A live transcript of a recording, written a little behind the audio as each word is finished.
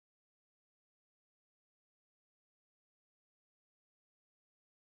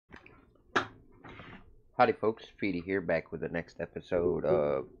Howdy folks, Feedy here, back with the next episode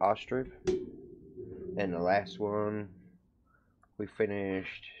of Ostriv. And the last one, we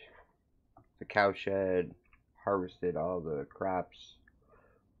finished the cowshed, harvested all the crops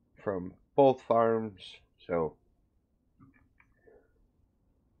from both farms, so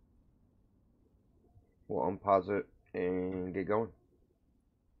we'll unpause it and get going.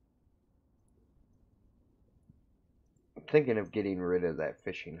 I'm thinking of getting rid of that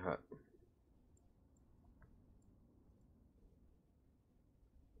fishing hut.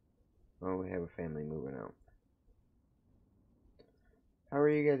 Oh, we have a family moving out. How are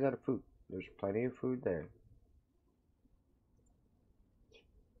you guys out of food? There's plenty of food there.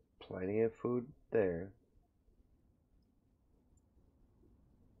 Plenty of food there.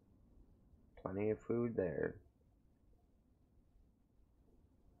 Plenty of food there.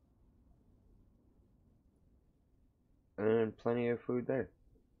 And plenty of food there.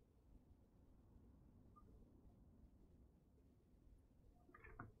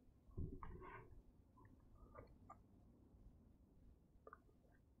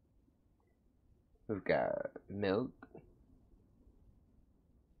 We've got milk.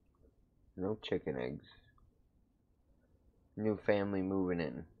 No chicken eggs. New family moving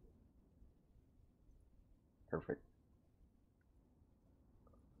in. Perfect.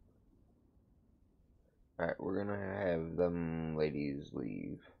 Alright, we're gonna have them ladies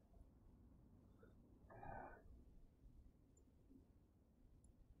leave.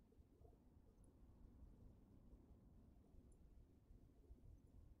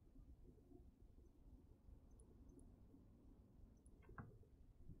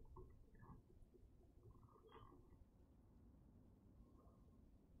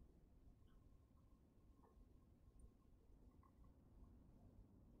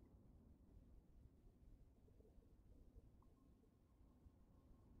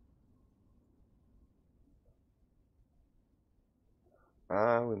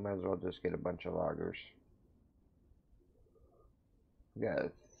 We might as well just get a bunch of loggers. We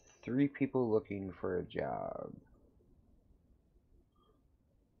got 3 people looking for a job.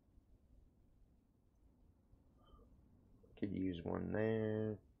 Could use one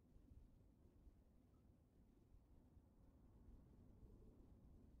there.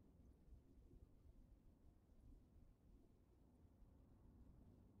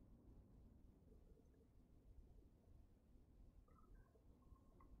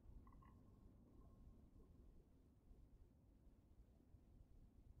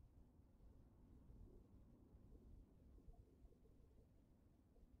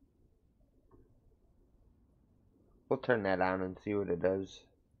 We'll turn that on and see what it does.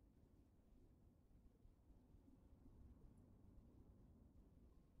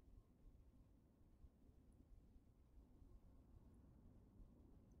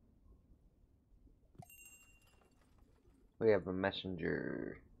 We have a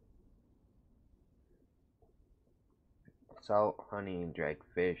messenger. Salt, honey, dried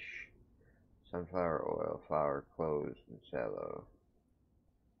fish, sunflower oil, flour, clothes, and sallow.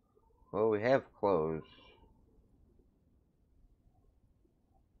 Well, we have clothes.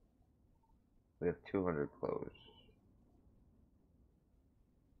 We have 200 clothes.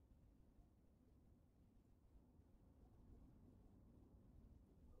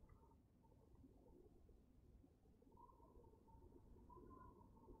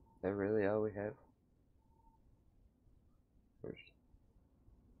 Is that really all we have?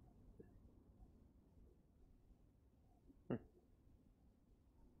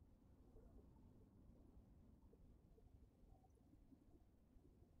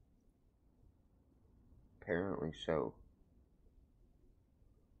 Apparently so.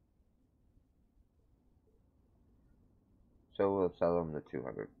 So we'll sell them the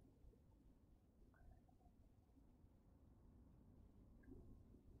 200.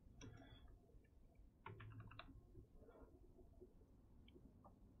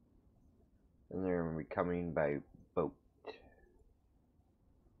 And they're going to be coming by boat.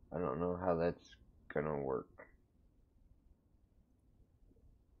 I don't know how that's going to work.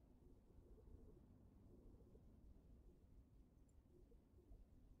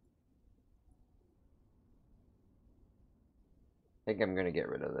 I think I'm going to get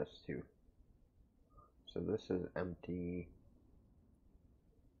rid of this too. So this is empty.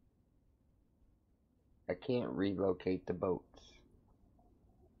 I can't relocate the boats.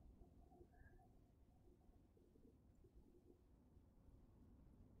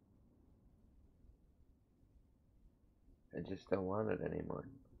 I just don't want it anymore.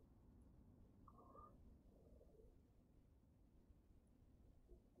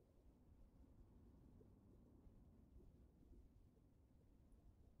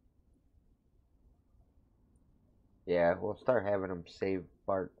 Yeah, we'll start having them save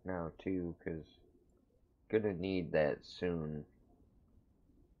bark now too, because gonna need that soon.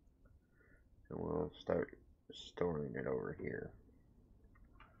 And we'll start storing it over here.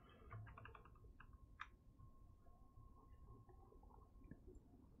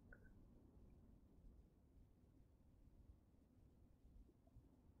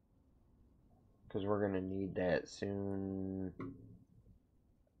 Because we're gonna need that soon.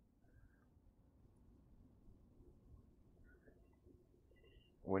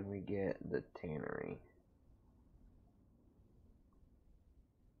 When we get the tannery.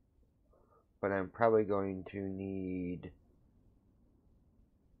 But I'm probably going to need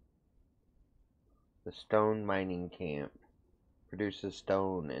the stone mining camp. Produces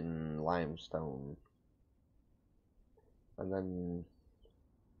stone and limestone. And then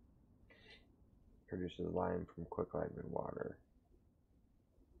produces lime from quicklime and water.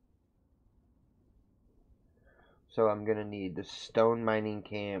 So I'm gonna need the stone mining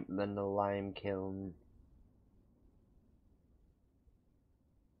camp, then the lime kiln.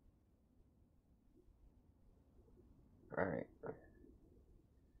 Alright.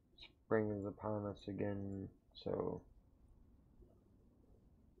 Spring is upon us again, so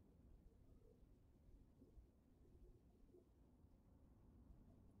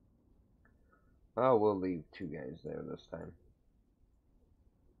oh, we'll leave 2 guys there this time.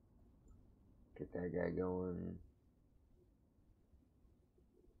 Get that guy going.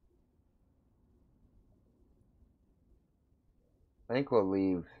 I think we'll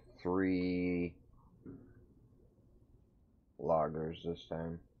leave 3 loggers this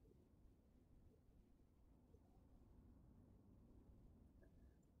time.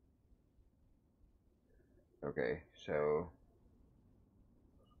 Okay, so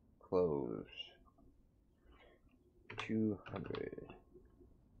close 200.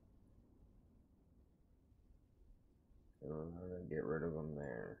 And I'm gonna get rid of them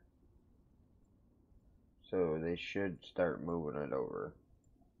there. So they should start moving it over.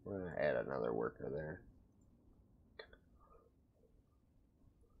 We're gonna add another worker there.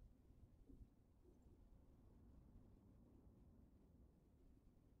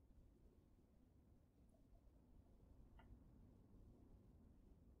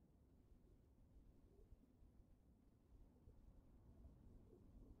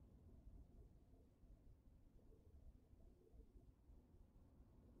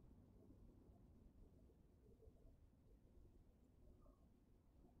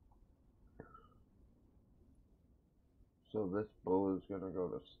 So this bull is gonna go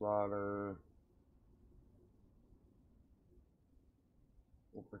to slaughter.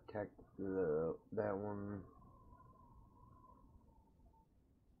 We'll protect that one.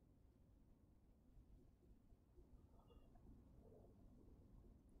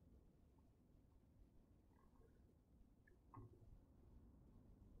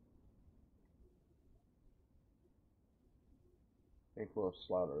 I think we'll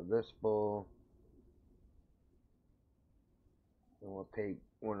slaughter this bull. And we'll take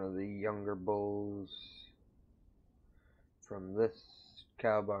one of the younger bulls from this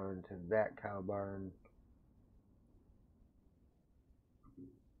cow barn to that cow barn.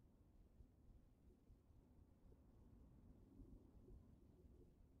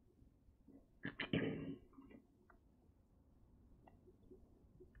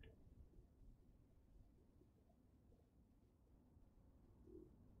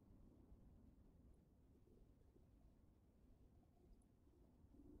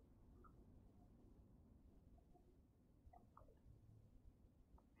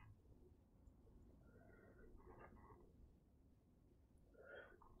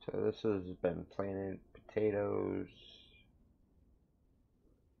 So this has been planted potatoes,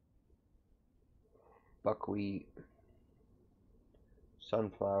 buckwheat,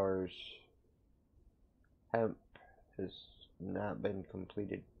 sunflowers, hemp has not been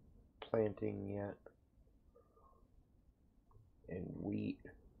completed planting yet, and wheat.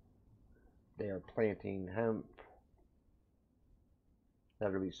 They are planting hemp.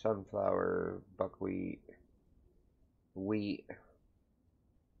 That'll be sunflower, buckwheat, wheat,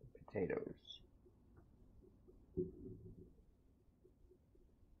 potatoes.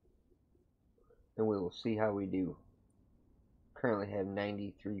 And we will see how we do. Currently have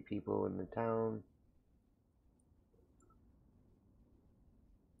 93 people in the town.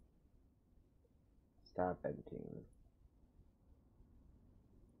 Stop emptying.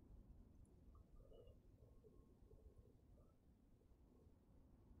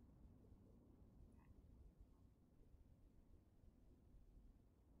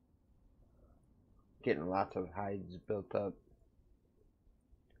 Getting lots of hides built up.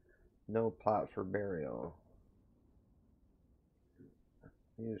 No plot for burial.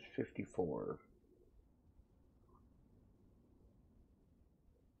 He is 54.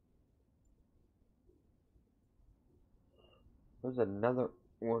 There's another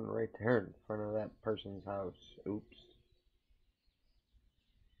one right there in front of that person's house. Oops.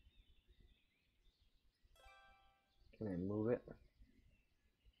 Can I move it?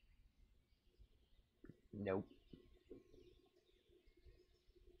 Nope.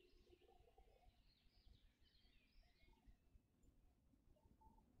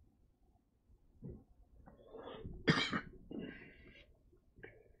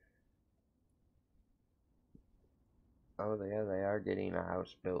 Oh yeah, they are getting a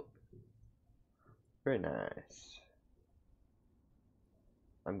house built. Very nice.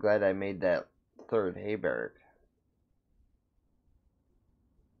 I'm glad I made that third hay barrack.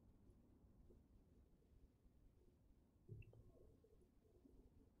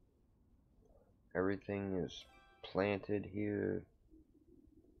 Everything is planted here.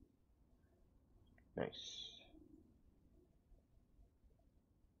 Nice.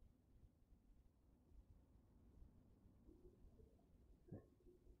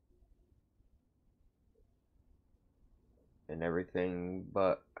 And everything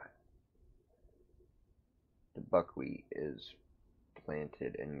but the buckwheat is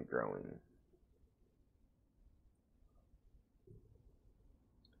planted and growing.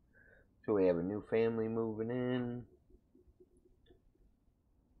 So we have a new family moving in.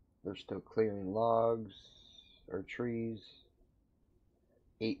 They're still clearing logs or trees.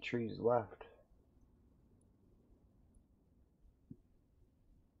 8 trees left.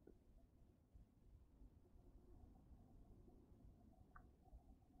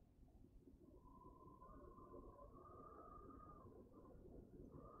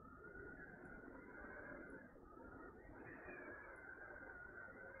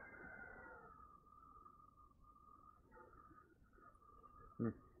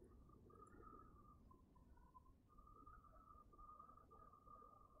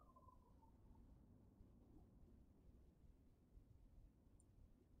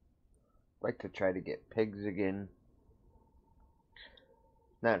 Like to try to get pigs again.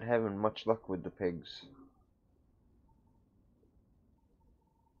 Not having much luck with the pigs.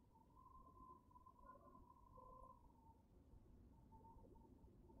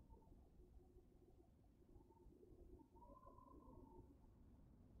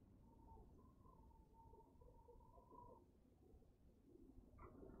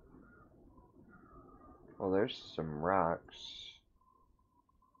 Well, there's some rocks.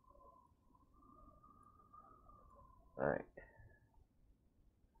 Alright. I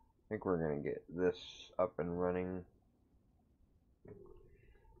think we're gonna get this up and running.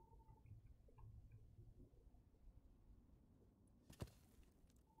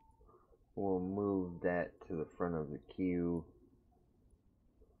 We'll move that to the front of the queue.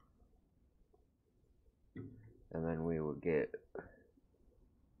 And then we will get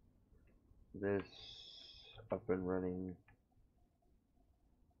this up and running.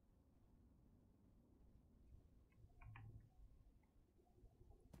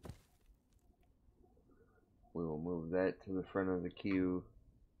 We will move that to the front of the queue.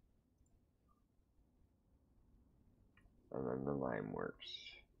 And then the lime works.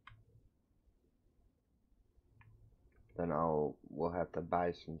 Then we'll have to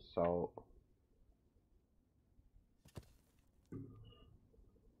buy some salt.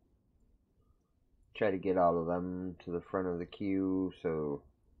 Try to get all of them to the front of the queue, so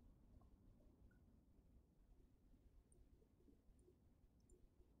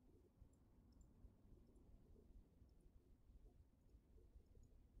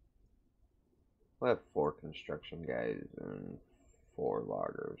we'll have 4 construction guys and 4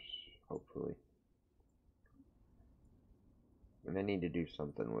 loggers, hopefully. And I need to do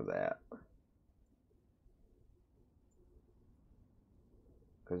something with that.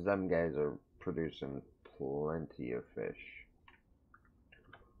 Because them guys are producing plenty of fish.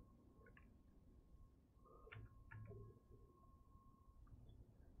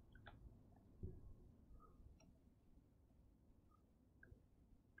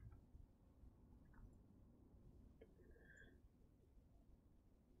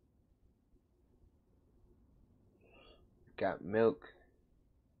 Got milk,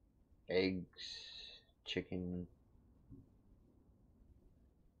 eggs, chicken.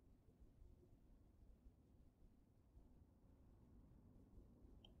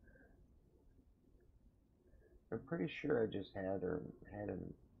 I'm pretty sure I just had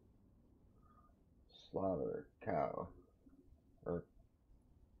him slaughter a cow or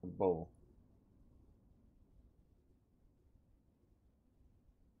a bull.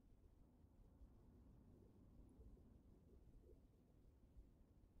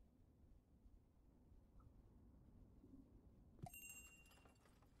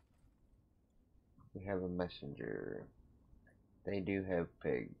 We have a messenger. They do have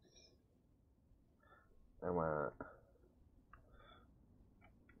pigs. I want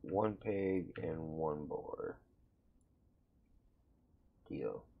 1 pig and 1 boar.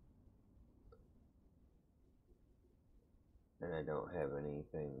 Deal. And I don't have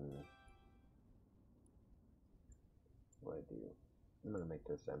anything. What do I do? I'm gonna make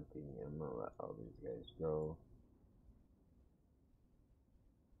this empty. I'm gonna let all these guys go.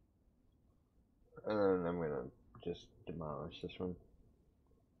 And then I'm gonna just demolish this one.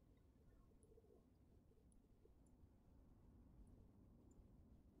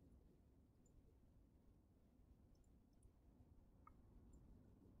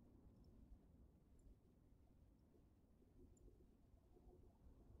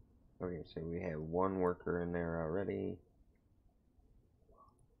 Okay, so we have 1 worker in there already.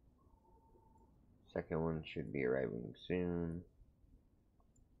 Second one should be arriving soon.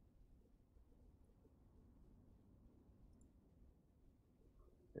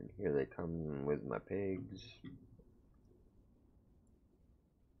 And here they come with my pigs.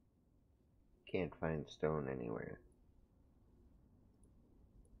 Can't find stone anywhere.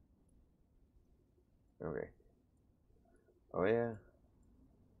 Okay. Oh yeah.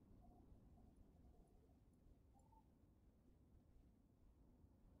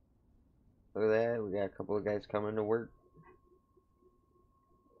 Look at that, we got a couple of guys coming to work.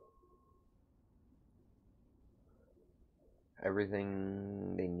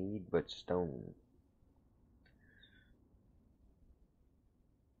 Everything they need but stone.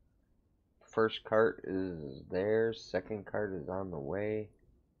 First cart is there, second cart is on the way.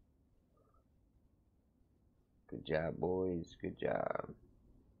 Good job, boys, good job.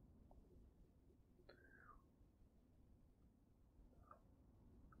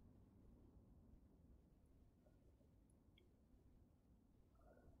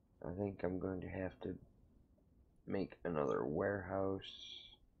 I think I'm going to have to make another warehouse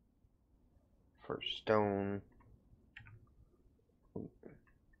for stone.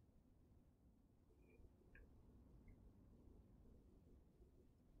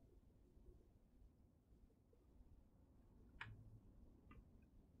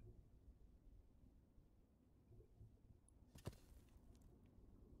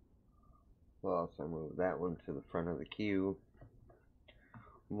 We'll also move that one to the front of the queue.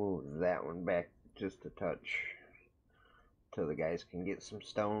 Move that one back just a touch till the guys can get some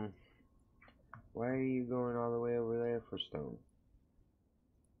stone. Why are you going all the way over there for stone?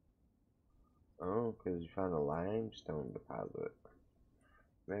 Oh, because you found a limestone deposit.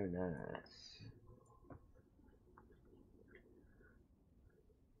 Very nice.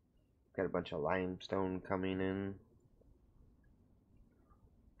 Got a bunch of limestone coming in.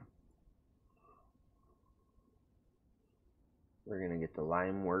 We're gonna get the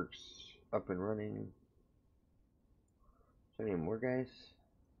lime works up and running. Is there any more guys?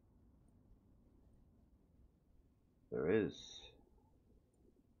 There is.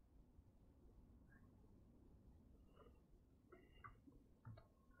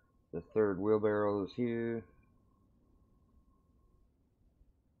 The third wheelbarrow is here.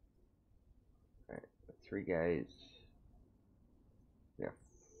 Alright, 3 guys. We got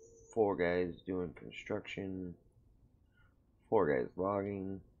 4 guys doing construction. 4 guys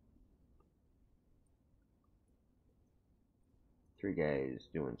logging. 3 guys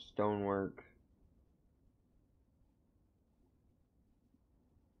doing stonework.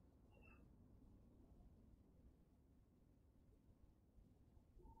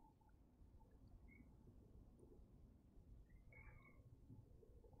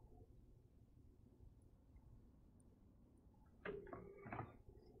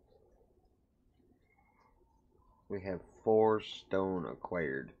 We have 4 stone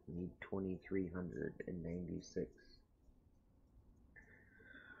acquired. We need 2,396.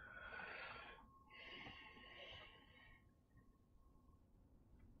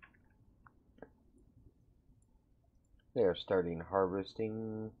 They are starting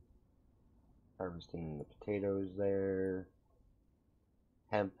harvesting. Harvesting the potatoes there.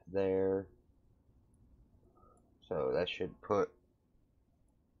 Hemp there. So that should put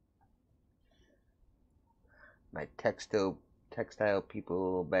my textile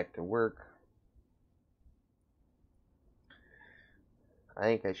people back to work. I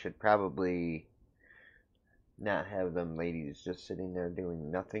think I should probably not have them ladies just sitting there doing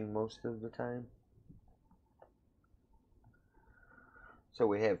nothing most of the time. So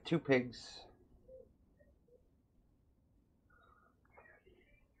we have 2 pigs.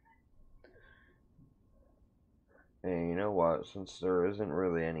 And you know what, since there isn't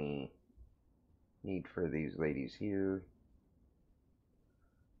really any need for these ladies here,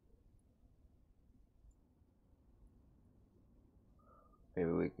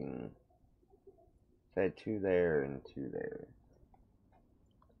 Maybe we can set 2 there and 2 there.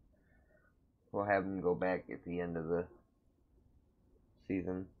 We'll have them go back at the end of the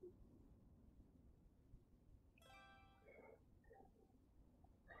season.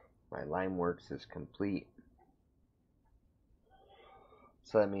 My lime works is complete.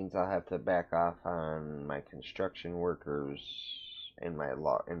 So that means I'll have to back off on my construction workers and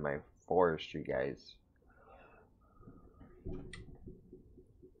my forestry guys.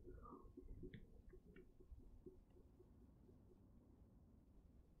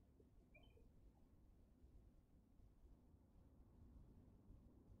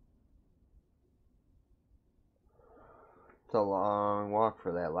 It's a long walk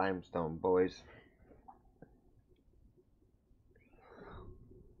for that limestone, boys.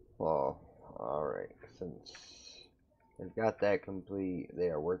 Well, alright, since they've got that complete, they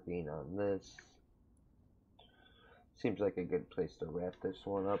are working on this. Seems like a good place to wrap this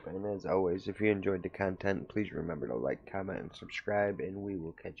one up, and as always, if you enjoyed the content, please remember to like, comment, and subscribe, and we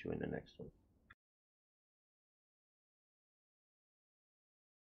will catch you in the next one.